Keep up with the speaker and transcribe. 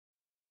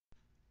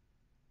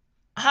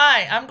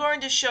Hi, I'm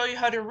going to show you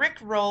how to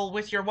Rickroll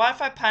with your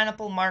Wi-Fi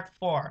Pineapple Mark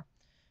IV.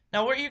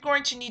 Now what you're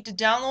going to need to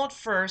download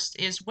first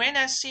is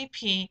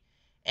WinSCP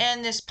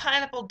and this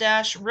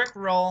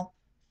Pineapple-Rickroll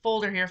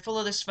folder here full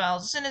of this file.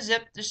 It's in a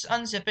zip, just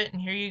unzip it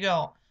and here you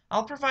go.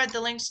 I'll provide the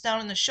links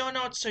down in the show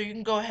notes so you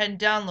can go ahead and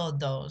download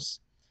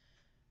those.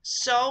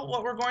 So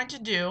what we're going to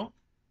do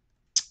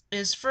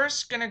is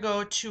first going to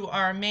go to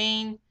our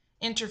main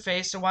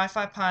interface, the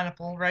Wi-Fi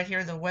Pineapple, right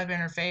here, the web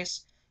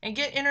interface, and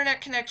get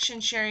internet connection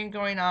sharing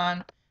going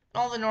on,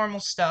 all the normal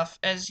stuff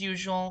as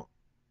usual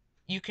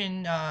you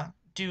can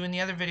do in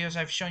the other videos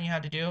I've shown you how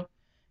to do.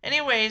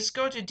 Anyways,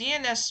 go to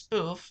DNS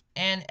spoof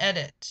and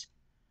edit.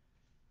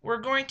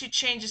 We're going to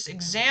change this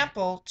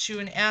example to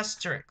an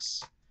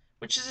asterisk,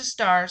 which is a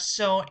star,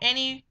 so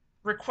any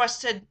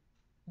requested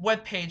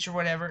web page or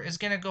whatever is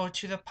going to go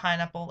to the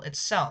Pineapple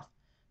itself.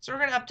 So we're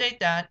going to update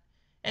that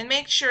and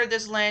make sure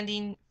this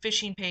landing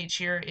phishing page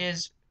here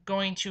is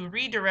going to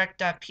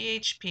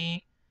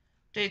redirect.php.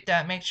 Update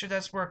that, make sure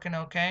that's working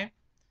okay.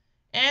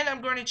 And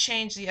I'm going to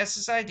change the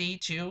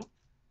SSID to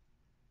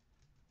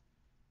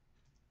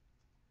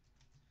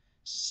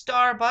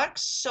Starbucks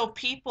so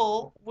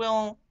people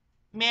will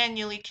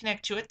manually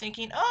connect to it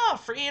thinking, oh,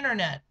 free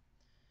internet.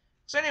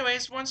 So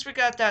anyways, once we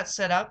got that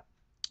set up,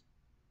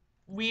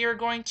 we are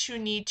going to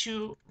need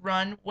to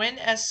run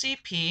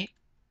WinSCP,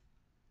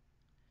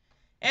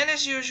 and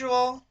as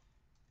usual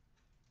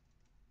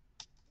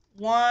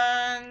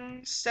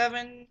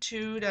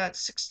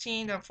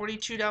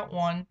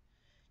 172.16.42.1,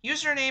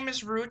 username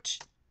is root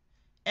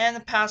and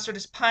the password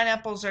is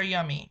pineapples are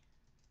yummy.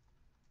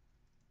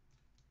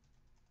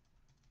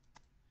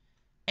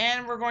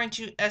 And we're going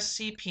to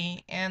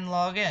SCP and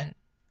log in.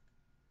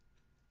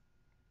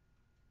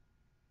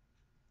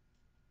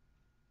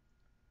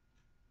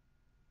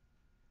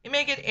 You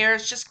may get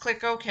errors, just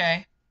click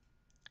OK.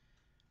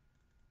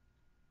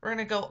 We're going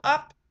to go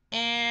up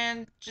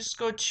and just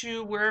go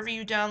to wherever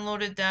you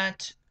downloaded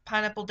that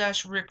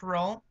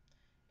Pineapple-Rickroll.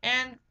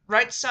 And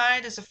right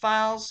side is the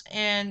files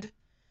and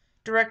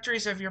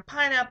directories of your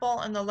Pineapple,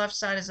 and the left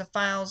side is the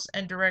files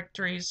and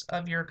directories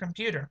of your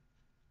computer.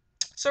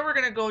 So we're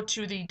going to go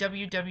to the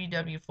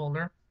www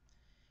folder,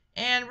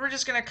 and we're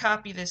just going to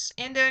copy this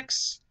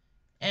index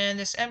and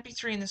this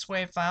mp3 and this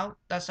WAV file.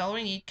 That's all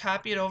we need.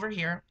 Copy it over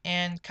here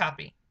and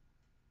copy.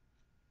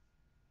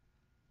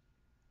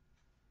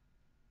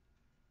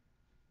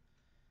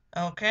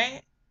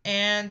 Okay,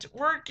 and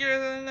we're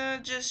gonna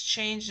just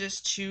change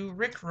this to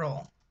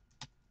Rickroll.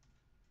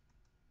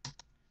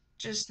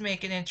 Just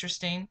make it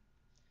interesting.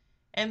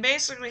 And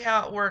basically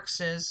how it works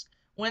is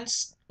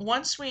once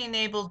we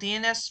enable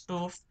DNS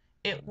spoof,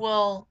 it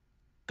will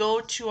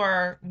go to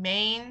our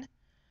main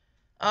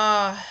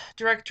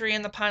directory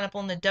in the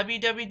Pineapple in the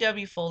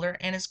www folder,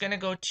 and it's going to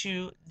go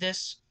to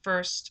this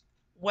first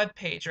web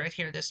page right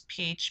here, this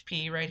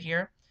PHP right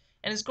here,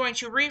 and it's going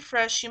to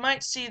refresh. You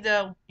might see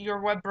your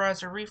web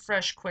browser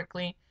refresh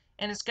quickly,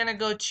 and it's going to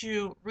go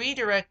to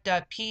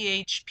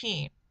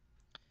redirect.php.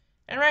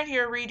 And right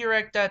here,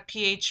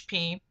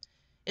 redirect.php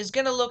is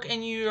going to look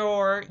in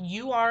your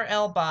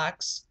URL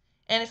box,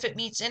 and if it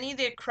meets any of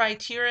the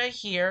criteria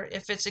here,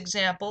 if it's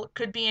example, it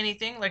could be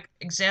anything like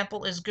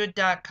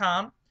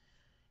exampleisgood.com,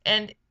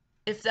 and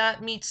if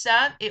that meets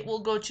that, it will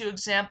go to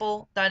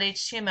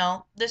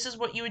example.html. This is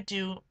what you would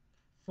do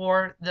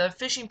for the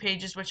phishing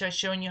pages, which I've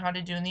shown you how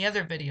to do in the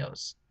other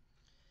videos.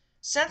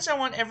 Since I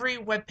want every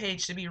web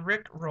page to be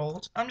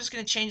Rickrolled, I'm just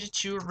going to change it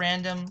to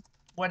random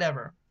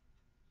whatever.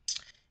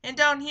 And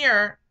down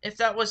here, if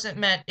that wasn't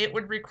met, it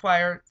would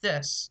require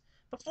this.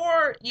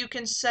 Before you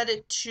can set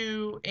it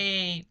to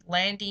a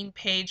landing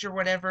page or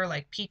whatever,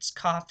 like Pete's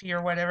Coffee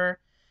or whatever,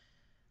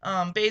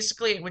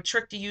 basically it would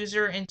trick the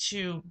user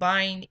into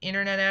buying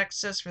internet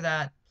access for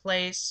that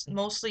place.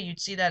 Mostly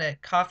you'd see that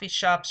at coffee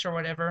shops or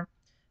whatever.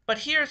 But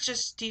here it's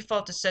just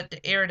default to set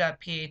to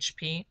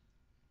error.php.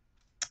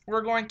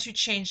 We're going to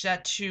change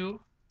that to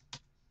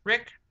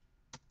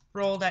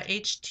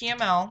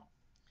rickroll.html.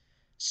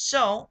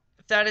 So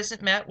if that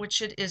isn't met,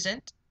 which it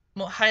isn't,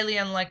 highly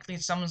unlikely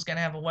someone's going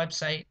to have a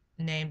website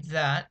named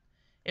that,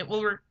 it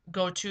will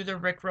go to the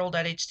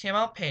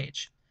rickroll.html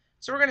page.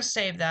 So we're going to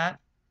save that.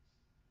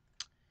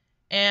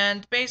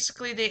 And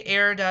basically the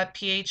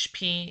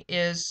error.php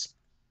is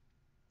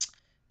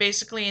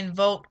basically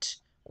invoked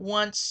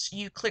once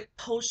you click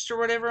post or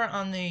whatever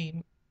on the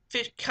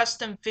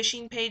custom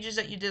phishing pages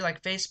that you did,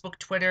 like Facebook,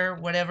 Twitter,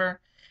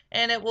 whatever,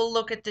 and it will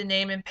look at the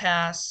name and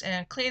pass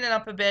and clean it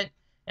up a bit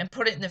and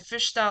put it in the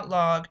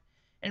fish.log,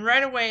 and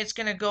right away it's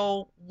going to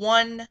go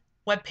one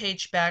web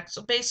page back.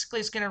 So basically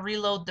it's going to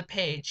reload the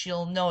page,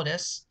 you'll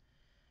notice,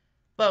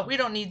 but we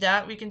don't need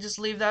that. We can just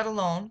leave that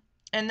alone.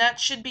 And that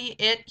should be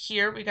it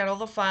here. We got all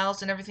the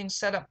files and everything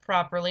set up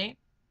properly.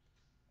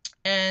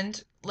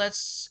 And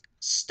let's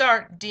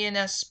start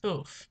DNS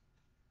spoof.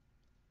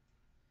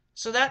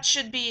 So that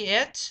should be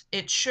it.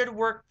 It should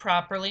work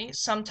properly.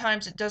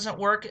 Sometimes it doesn't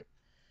work.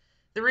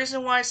 The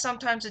reason why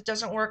sometimes it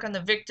doesn't work on the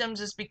victims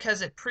is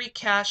because it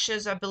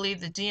pre-caches, I believe,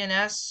 the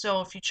DNS.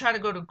 So if you try to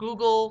go to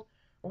Google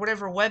or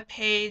whatever web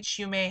page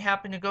you may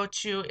happen to go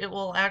to, it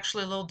will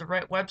actually load the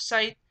right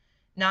website,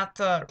 not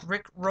the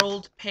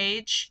Rickrolled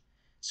page.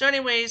 So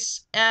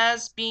anyways,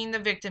 as being the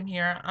victim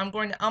here, I'm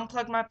going to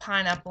unplug my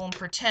pineapple and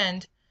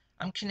pretend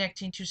I'm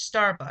connecting to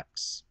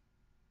Starbucks.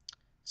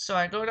 So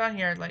I go down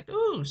here like,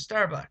 ooh,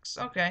 Starbucks,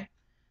 okay.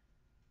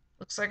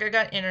 Looks like I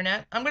got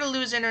internet. I'm going to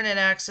lose internet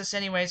access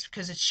anyways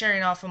because it's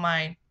sharing off of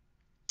my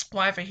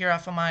Wi-Fi here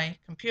off of my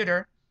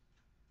computer.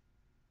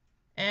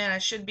 And I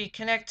should be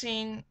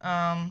connecting.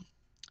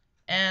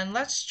 And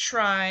let's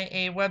try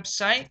a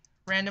website,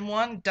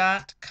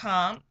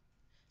 randomone.com.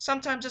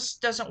 Sometimes this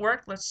doesn't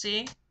work. Let's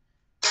see.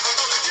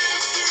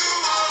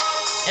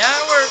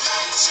 Yeah, it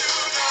works.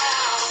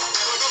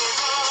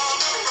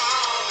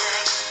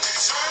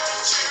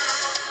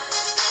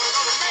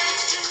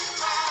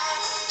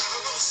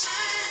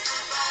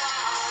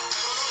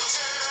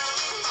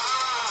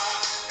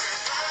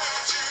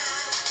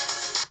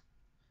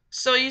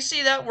 So you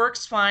see that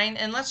works fine.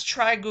 And let's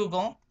try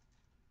google.com.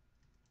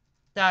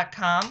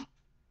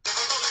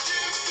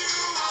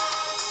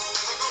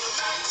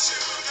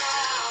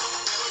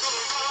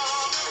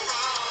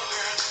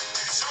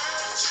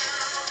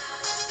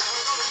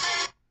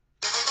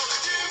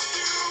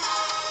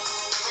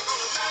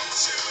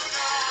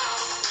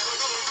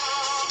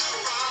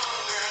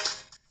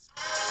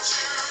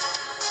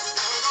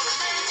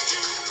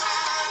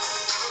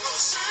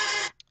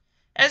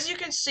 As you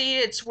can see,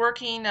 it's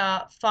working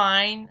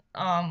fine.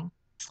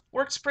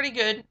 Works pretty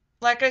good.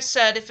 Like I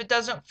said, if it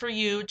doesn't for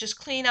you, just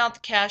clean out the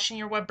cache in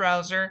your web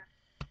browser,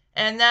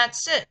 and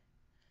that's it.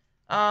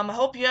 I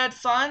hope you had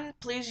fun.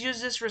 Please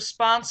use this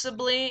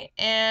responsibly,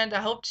 and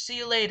I hope to see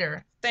you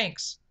later.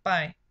 Thanks.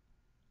 Bye.